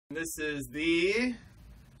This is the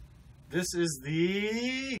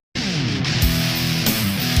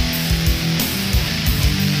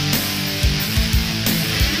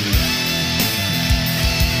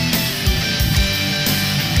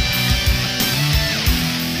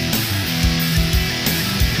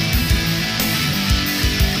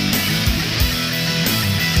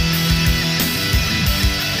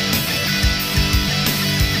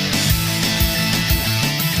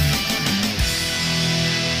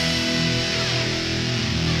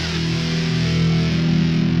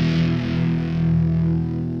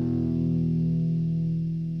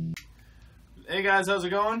Hey guys, how's it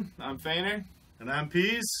going? I'm Fainer. And I'm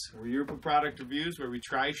Peas. We're Yooper Product Reviews, where we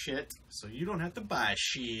try shit So you don't have to buy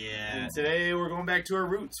shit. And today we're going back to our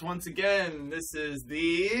roots once again. This is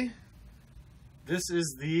the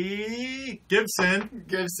Gibson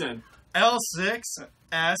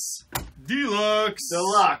L6-S Deluxe.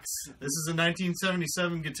 This is a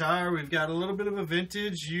 1977 guitar. We've got a little bit of a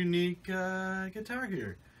vintage, unique guitar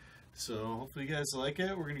here. So hopefully you guys like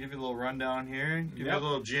it. We're going to give you a little rundown here. Give you a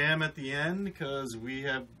little jam at the end because we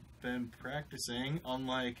have been practicing,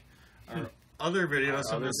 unlike our other videos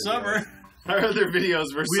from the summer. Our other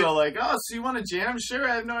videos were so like, oh, so you want to jam? Sure,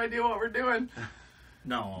 I have no idea what we're doing.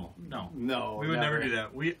 No. We would never do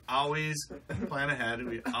that. We always plan ahead.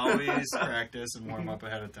 We always practice and warm up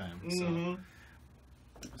ahead of time.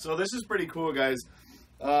 So this is pretty cool, guys.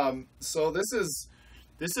 So this is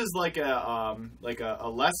like a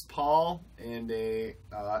Les Paul and a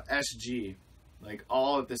SG, like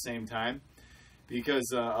all at the same time.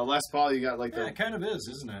 Because a Les Paul, you got like it kind of is,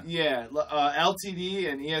 isn't it? Yeah,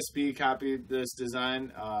 LTD and ESP copied this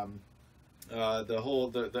design.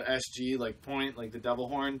 The SG like point, like the double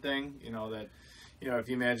horn thing. If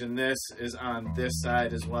you imagine this is on this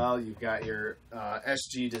side as well, you've got your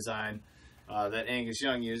SG design. That Angus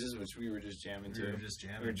Young uses, which we were just jamming to.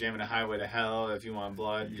 We were jamming a Highway to Hell, If You Want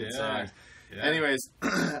Blood. Good songs. Yeah. Anyways,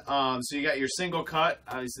 so you got your single cut,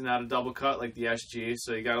 obviously not a double cut like the SG,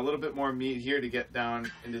 so you got a little bit more meat here to get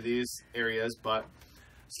down into these areas, but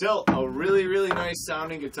still a really, really nice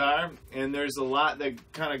sounding guitar, and there's a lot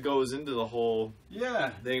that kind of goes into the whole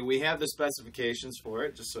thing. We have the specifications for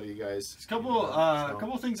it, just so you guys... There's a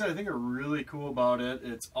couple things that I think are really cool about it.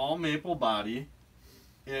 It's all maple body.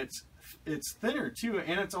 It's thinner too,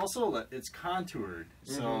 and it's also contoured.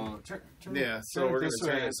 So so we're gonna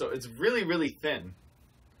turn it. So it's really, really thin.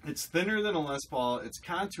 It's thinner than a Les Paul. It's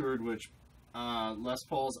contoured, which Les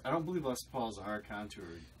Pauls, I don't believe Les Pauls are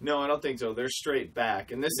contoured. No, I don't think so. They're straight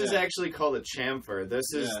back, and this is actually called a chamfer.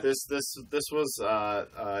 This was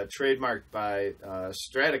trademarked by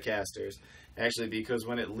Stratocasters, actually, because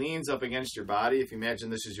when it leans up against your body, if you imagine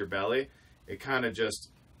this is your belly, it kind of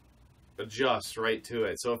just adjusts right to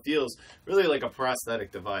it, so it feels really like a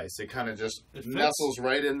prosthetic device. It kind of just nestles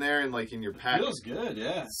right in there and like in your pec. It feels good,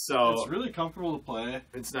 yeah. So it's really comfortable to play.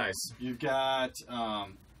 It's nice. You've got,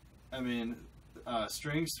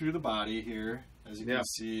 strings through the body here, as you can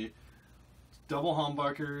see. Double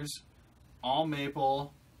humbuckers, all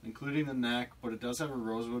maple, including the neck, but it does have a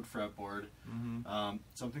rosewood fretboard.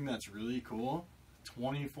 Something that's really cool: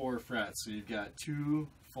 24 frets. So you've got 2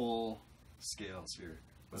 full scales here.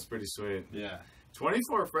 That's pretty sweet. Yeah.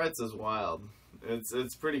 24 frets is wild.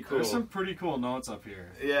 It's pretty cool. There's some pretty cool notes up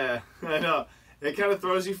here. Yeah, I know. It kind of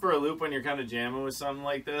throws you for a loop when you're kind of jamming with something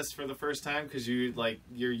like this for the first time, because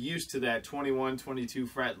you're used to that 21, 22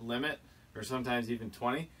 fret limit, or sometimes even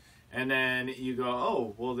 20. And then you go,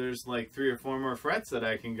 oh, well, there's like 3 or 4 more frets that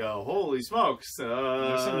I can go. Holy smokes.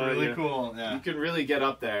 There's some really cool, You can really get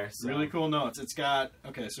up there. So. Really cool notes. It's got,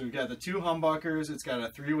 so we've got the 2 humbuckers. It's got a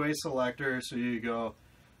 3-way selector, so you go...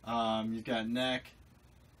 you've got neck,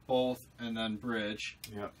 both, and then bridge.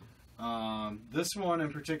 Yep. This one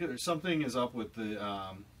in particular, something is up with the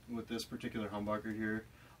with this particular humbucker here.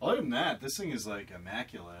 Other than that, this thing is like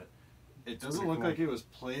immaculate. It doesn't look like it was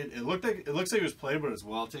played. It looks like it was played, but it's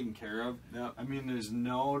well taken care of. Yep. I mean, there's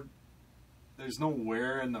no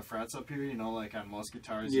wear in the frets up here. Like on most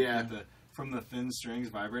guitars, you get from the thin strings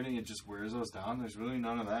vibrating, it just wears those down. There's really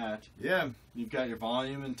none of that. Yeah. You've got your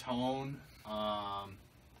volume and tone.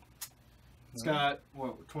 It's got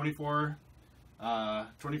 24 and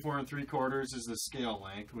 3/4 is the scale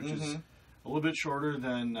length, which is a little bit shorter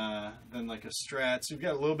than like a Strat. So you've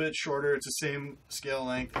got a little bit shorter. It's the same scale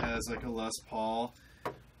length as like a Les Paul.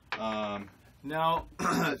 Now,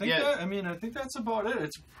 I think that's about it.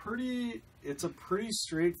 It's a pretty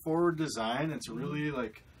straightforward design. It's really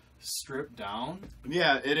like stripped down.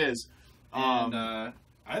 Yeah, it is. And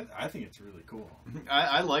I think it's really cool.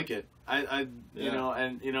 I like it. You know,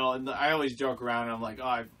 and I always joke around and I'm like,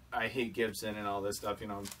 oh, I hate Gibson and all this stuff. You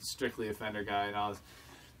know, I'm strictly a Fender guy and all this.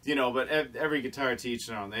 you know, but every guitar to each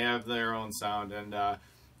their own. They have their own sound, and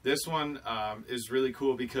this one is really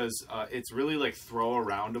cool because it's really like throw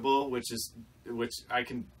aroundable, which I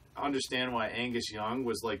can understand why Angus Young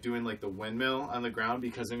was like doing like the windmill on the ground,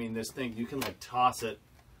 because I mean this thing you can like toss it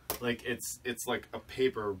like it's like a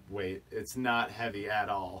paperweight. It's not heavy at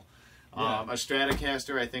all. Yeah. A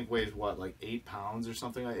Stratocaster I think weighs what, like 8 pounds or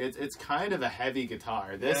something. It's kind of a heavy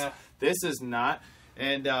guitar. This is not.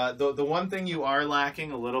 And the one thing you are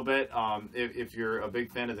lacking a little bit, if you're a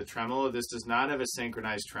big fan of the tremolo, this does not have a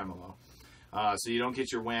synchronized tremolo. So you don't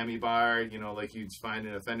get your whammy bar, you know, like you'd find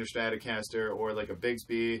in a Fender Stratocaster or like a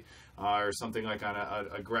Bigsby or something like on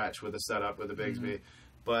a Gretsch with a setup with a Bigsby.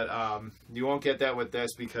 But you won't get that with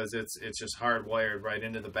this because it's just hardwired right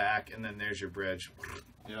into the back, and then there's your bridge.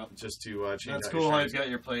 Yep. Just to change. That's cool how you've got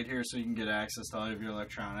your plate here so you can get access to all of your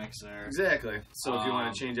electronics there. Exactly. So if you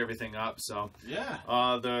want to change everything up, so yeah.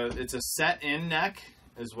 It's a set-in neck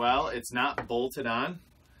as well. It's not bolted on.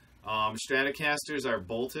 Stratocasters are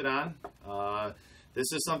bolted on.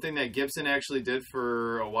 This is something that Gibson actually did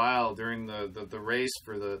for a while during the race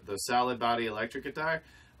for the solid body electric guitar.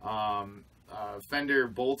 Fender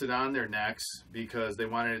bolted on their necks because they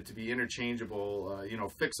wanted it to be interchangeable, you know,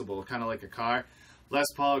 fixable, kind of like a car. Les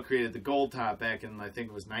Paul created the gold top back in, I think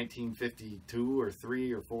it was 1952 or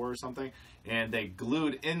 3 or 4 or something, and they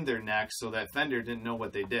glued in their necks so that Fender didn't know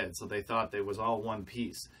what they did, so they thought it was all one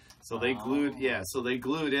piece. So they glued, so they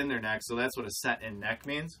glued in their neck, so that's what a set-in neck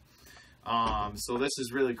means. So this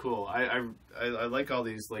is really cool. I like all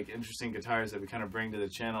these like interesting guitars that we kind of bring to the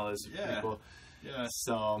channel as people. Yeah,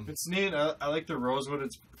 so it's neat. I like the rosewood.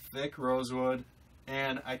 It's thick rosewood,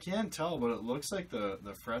 and I can't tell, but it looks like the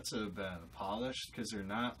frets have been polished because they're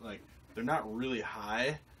not really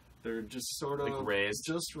high. They're just sort of like raised,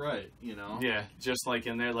 just right, you know. Yeah, just like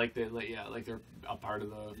in there, like they're a part of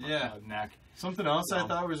the neck. Something else I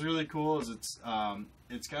thought was really cool is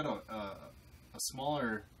it's got a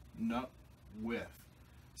smaller nut width.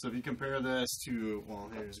 So if you compare this to, well,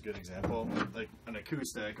 here's a good example, like an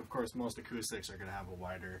acoustic. Of course, most acoustics are going to have a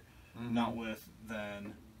wider nut width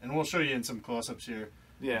than, and we'll show you in some close-ups here,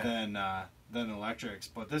 than electrics.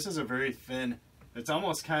 But this is a very thin. It's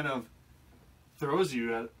almost kind of throws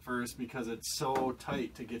you at first because it's so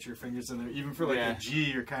tight to get your fingers in there. Even for like a G,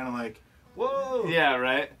 you're kind of like, whoa. Yeah,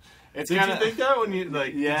 right. Did you think that when you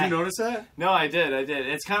did you notice that? No, I did.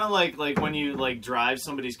 It's kind of like when you like drive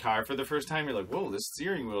somebody's car for the first time, you're like, whoa, this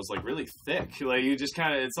steering wheel is like really thick. Like you just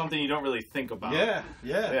kind of, it's something you don't really think about. Yeah.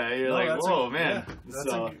 You're like, whoa, man.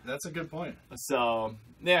 Yeah, that's a good point. So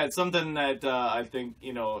yeah, it's something that I think,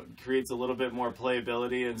 you know, creates a little bit more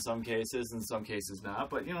playability in some cases not.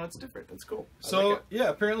 But you know, it's different. It's cool. So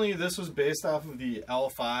apparently this was based off of the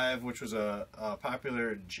L5, which was a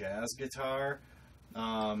popular jazz guitar.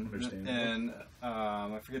 And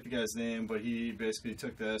I forget the guy's name, but he basically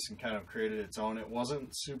took this and kind of created its own. It wasn't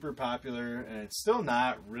super popular, and it's still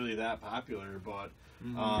not really that popular, but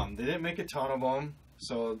they didn't make a ton of them,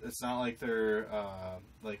 so it's not like they're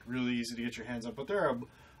like really easy to get your hands on, but there are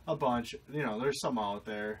a bunch. You know, there's some out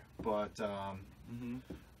there, but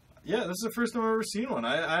yeah, this is the first time I've ever seen one.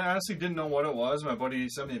 I honestly didn't know what it was. My buddy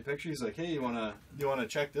sent me a picture. He's like, hey, you wanna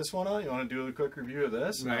check this one out? You want to do a quick review of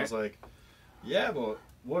this? And I was like, yeah, but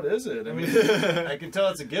what is it? I mean, I can tell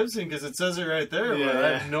it's a Gibson because it says it right there, but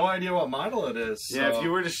I have no idea what model it is. So. Yeah, if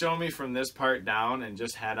you were to show me from this part down and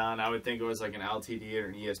just head on, I would think it was like an LTD or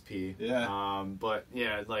an ESP. Yeah. But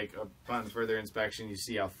yeah, like upon further inspection, you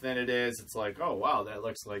see how thin it is. It's like, oh wow, that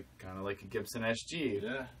looks like kind of like a Gibson SG.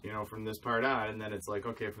 Yeah. You know, from this part on, and then it's like,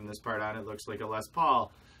 okay, from this part on, it looks like a Les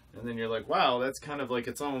Paul, and then you're like, wow, that's kind of like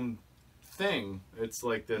its own thing. It's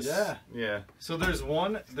like this. Yeah. So there's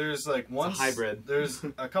like one hybrid. There's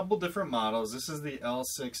a couple different models. This is the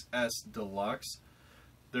L6-S Deluxe.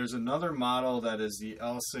 There's another model that is the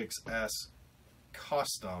L6-S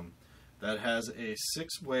Custom that has a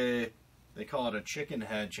 6-way. They call it a chicken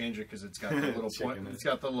head changer because it's got the little point. It's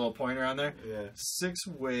got the little pointer on there. Yeah.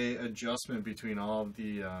 6-way adjustment between all of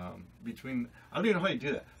the between. I don't even know how you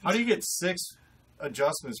do that. How do you get 6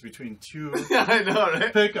 adjustments between 2 I know,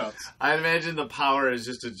 right? pickups? I imagine the power is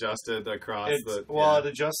just adjusted across it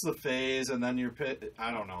adjusts the phase and then your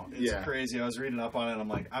I don't know. It's crazy. I was reading up on it and I'm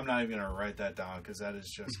like, I'm not even going to write that down because that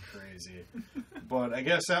is just crazy. But I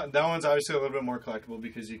guess that one's obviously a little bit more collectible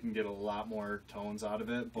because you can get a lot more tones out of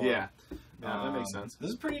it. But, that makes sense.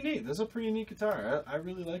 This is pretty neat. This is a pretty neat guitar. I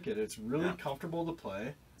really like it. It's really comfortable to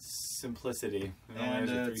play. Simplicity. And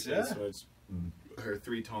it's, switch. Or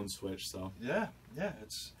 3-tone switch, so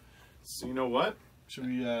it's. So you know what? Should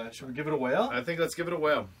we give it a whale? I think let's give it a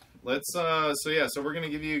whale. Let's so we're gonna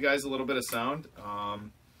give you guys a little bit of sound out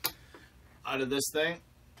of this thing.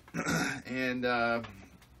 And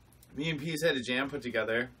me and Pease had a jam put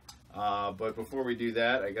together. But before we do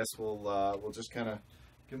that, I guess we'll just kind of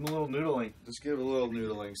give him a little noodling. Just give it a little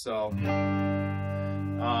noodling. So,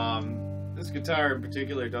 this guitar in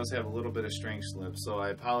particular does have a little bit of string slip, so I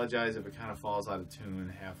apologize if it kind of falls out of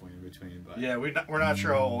tune halfway in between. But yeah, we're not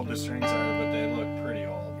sure how old the strings are, but they look pretty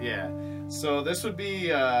old. Yeah. So this would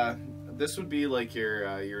be like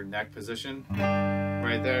your neck position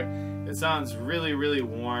right there. It sounds really, really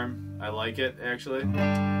warm. I like it actually.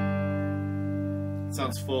 It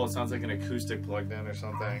sounds full. It sounds like an acoustic plugged in or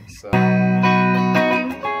something. So.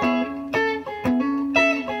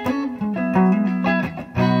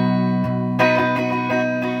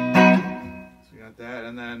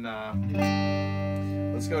 And then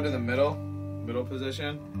let's go to the middle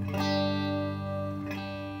position. Ooh,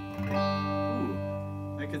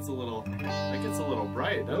 that gets a little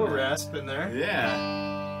bright. A little rasp in there. Yeah.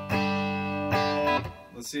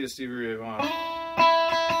 Let's see if Stevie Ray Vaughan.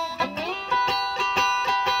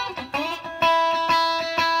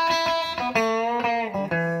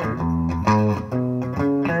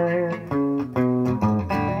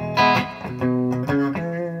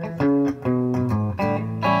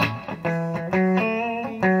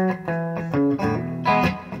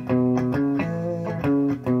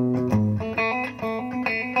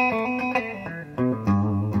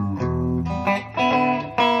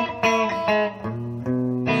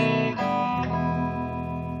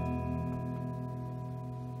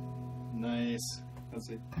 Nice. Let's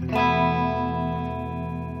see.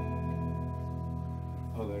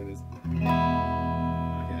 Oh, there it is. Okay,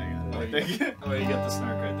 I got it. Oh, you got the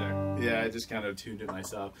snark right there. Yeah, I just kind of tuned it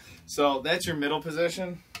myself. So that's your middle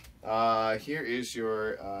position. Here is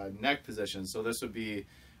your neck position. So this would be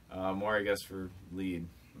more, I guess, for lead.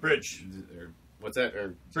 Bridge. Or what's that?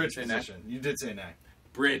 Or bridge position. You did say neck.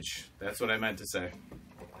 Bridge. That's what I meant to say.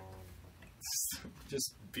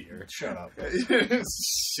 Just beer. Shut up.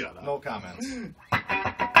 Shut up. No comments.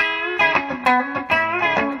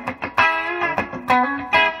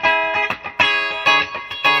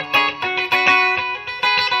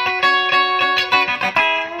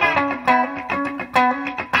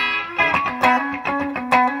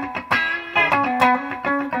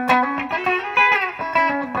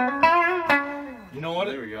 You know what?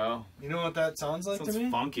 There we go. You know what that sounds like to me?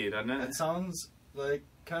 Sounds funky, doesn't it? It sounds like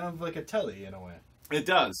kind of like a telly in a way. It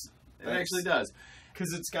does. It actually does.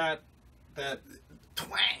 Because it's got that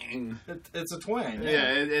twang. It's a twang.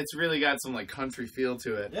 Yeah, it's really got some like country feel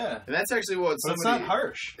to it. Yeah. And that's actually what But it's not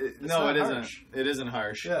harsh. No, it isn't. It isn't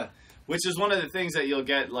harsh. Yeah. Which is one of the things that you'll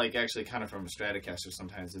get, like, actually kind of from a Stratocaster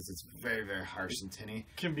sometimes, is it's very, very harsh and tinny.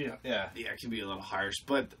 Can be, yeah. Yeah, it can be a little harsh,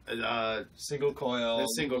 but... single coil, the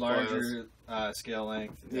single larger scale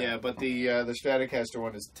length. Yeah, but the Stratocaster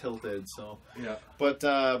one is tilted, so... Yeah. But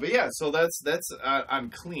yeah, so that's on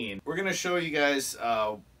clean. We're going to show you guys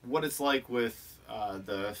what it's like with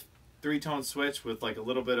the three-tone switch with, like, a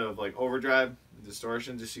little bit of, like, overdrive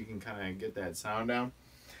distortion, just so you can kind of get that sound down.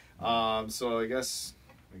 So I guess...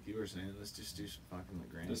 Like you were saying, let's just do some fucking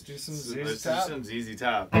Lagrange. Let's do some ZZ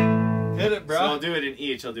Top. Hit it, bro. So I'll do it in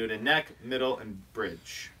each. I'll do it in neck, middle, and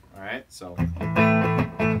bridge. All right. So.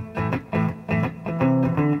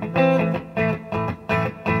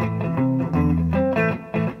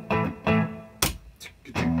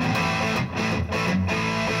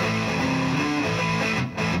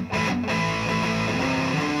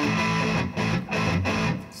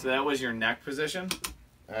 So that was your neck position.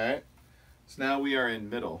 All right. So now we are in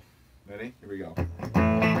middle. Ready? Here we go.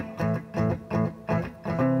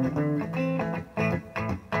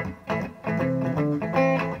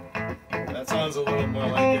 That sounds a little more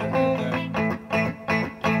like it right there.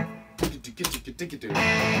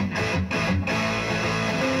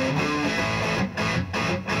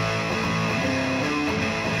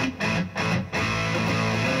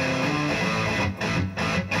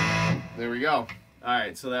 There we go. All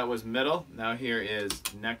right, so that was middle. Now here is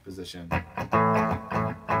neck position. You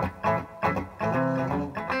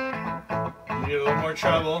need a little more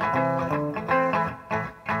treble.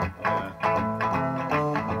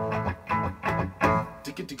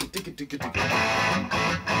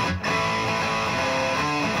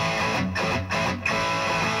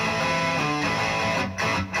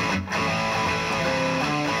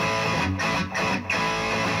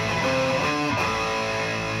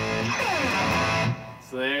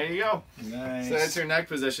 So there you go. Nice. So that's your neck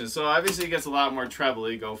position. So obviously it gets a lot more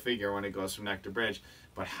trebly, go figure, when it goes from neck to bridge.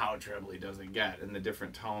 But how trebly does it get in the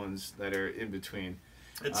different tones that are in between?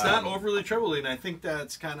 It's not overly trebly, and I think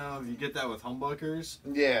that's kind of, you get that with humbuckers.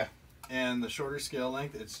 Yeah. And the shorter scale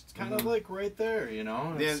length, it's kind of like right there, you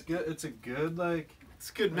know? It's good. It's a good, like... It's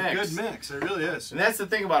a good mix. Good mix. It really is. And that's the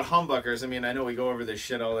thing about humbuckers. I mean, I know we go over this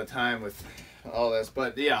shit all the time with all this,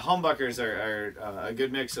 but yeah, humbuckers are a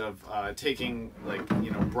good mix of taking like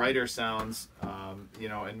brighter sounds,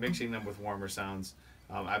 and mixing them with warmer sounds.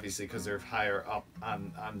 Obviously, because they're higher up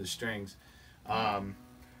on the strings. But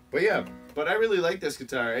yeah, I really like this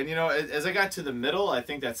guitar, and as I got to the middle, I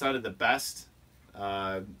think that sounded the best.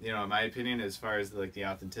 In my opinion, as far as like the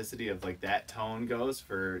authenticity of like that tone goes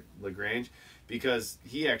for LaGrange, because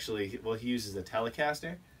he uses a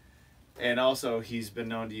Telecaster, and also he's been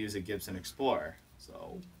known to use a Gibson Explorer.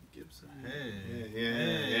 So Gibson,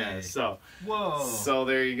 yeah. So so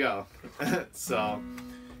there you go. So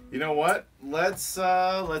you know what? Let's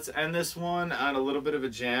end this one on a little bit of a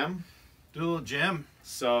jam. Do a little jam.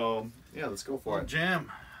 So yeah, let's go for it.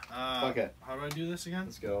 Jam. Fuck it. How do I do this again?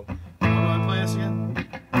 Let's go. How do I play this again?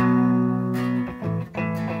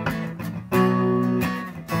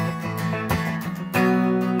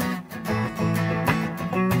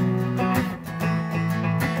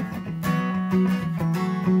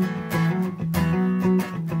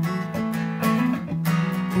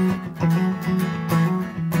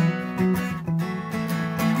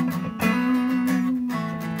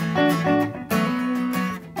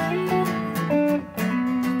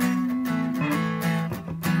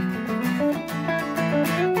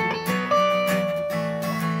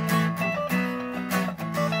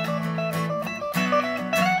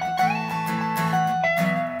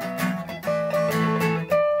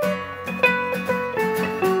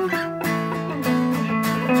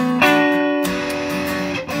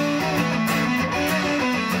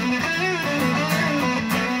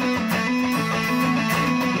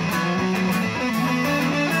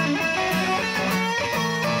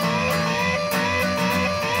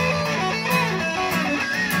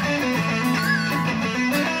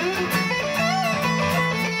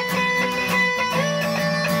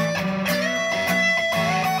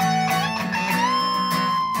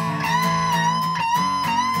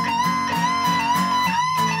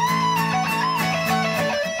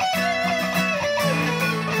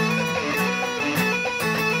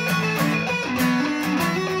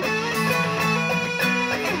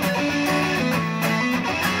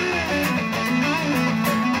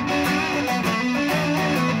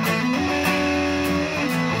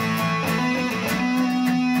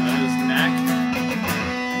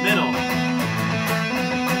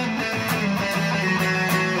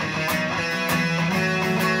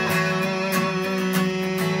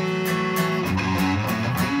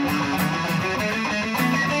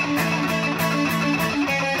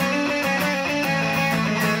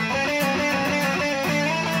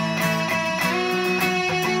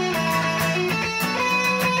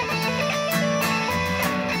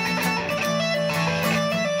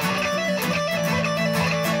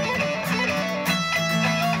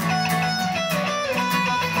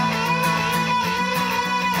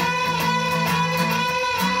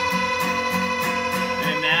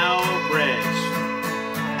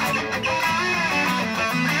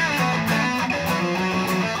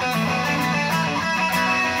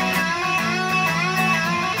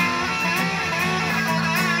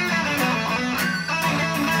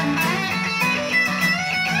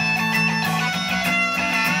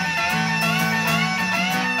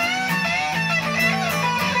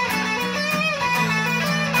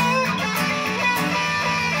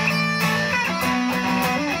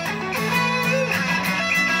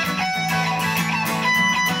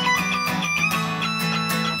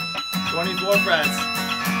 frets.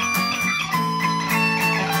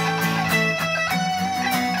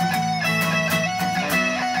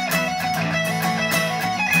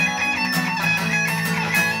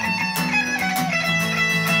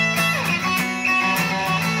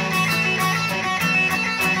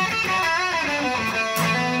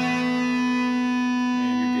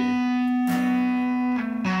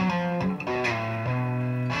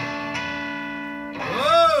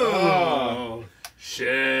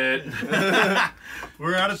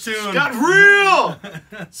 We're out of tune. Got real.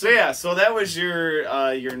 So yeah, so that was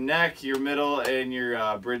your neck, your middle, and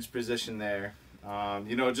your bridge position there.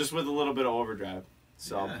 You know, just with a little bit of overdrive.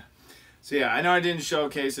 So, yeah. So yeah, I know I didn't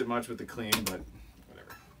showcase it much with the clean, but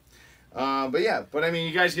whatever. But yeah, but I mean,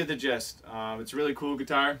 you guys get the gist. It's a really cool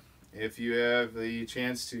guitar. If you have the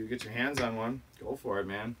chance to get your hands on one, go for it,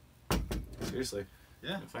 man. Seriously.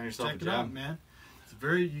 Yeah. Find yourself Check a it job. out, man. It's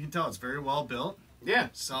very. You can tell it's very well built. Yeah.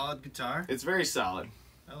 Solid guitar. It's very solid.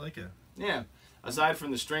 I like it. Yeah. Aside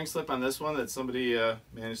from the string slip on this one that somebody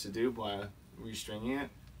managed to do by restringing it,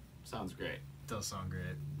 sounds great. It does sound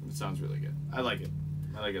great. It sounds really good. I like it.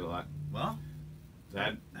 I like it a lot. Well,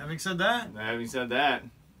 Having said that,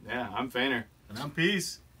 yeah, I'm Fainer. And I'm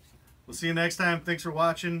Peace. We'll see you next time. Thanks for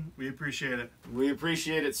watching. We appreciate it. We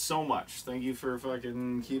appreciate it so much. Thank you for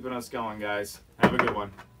fucking keeping us going, guys. Have a good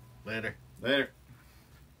one. Later. Later.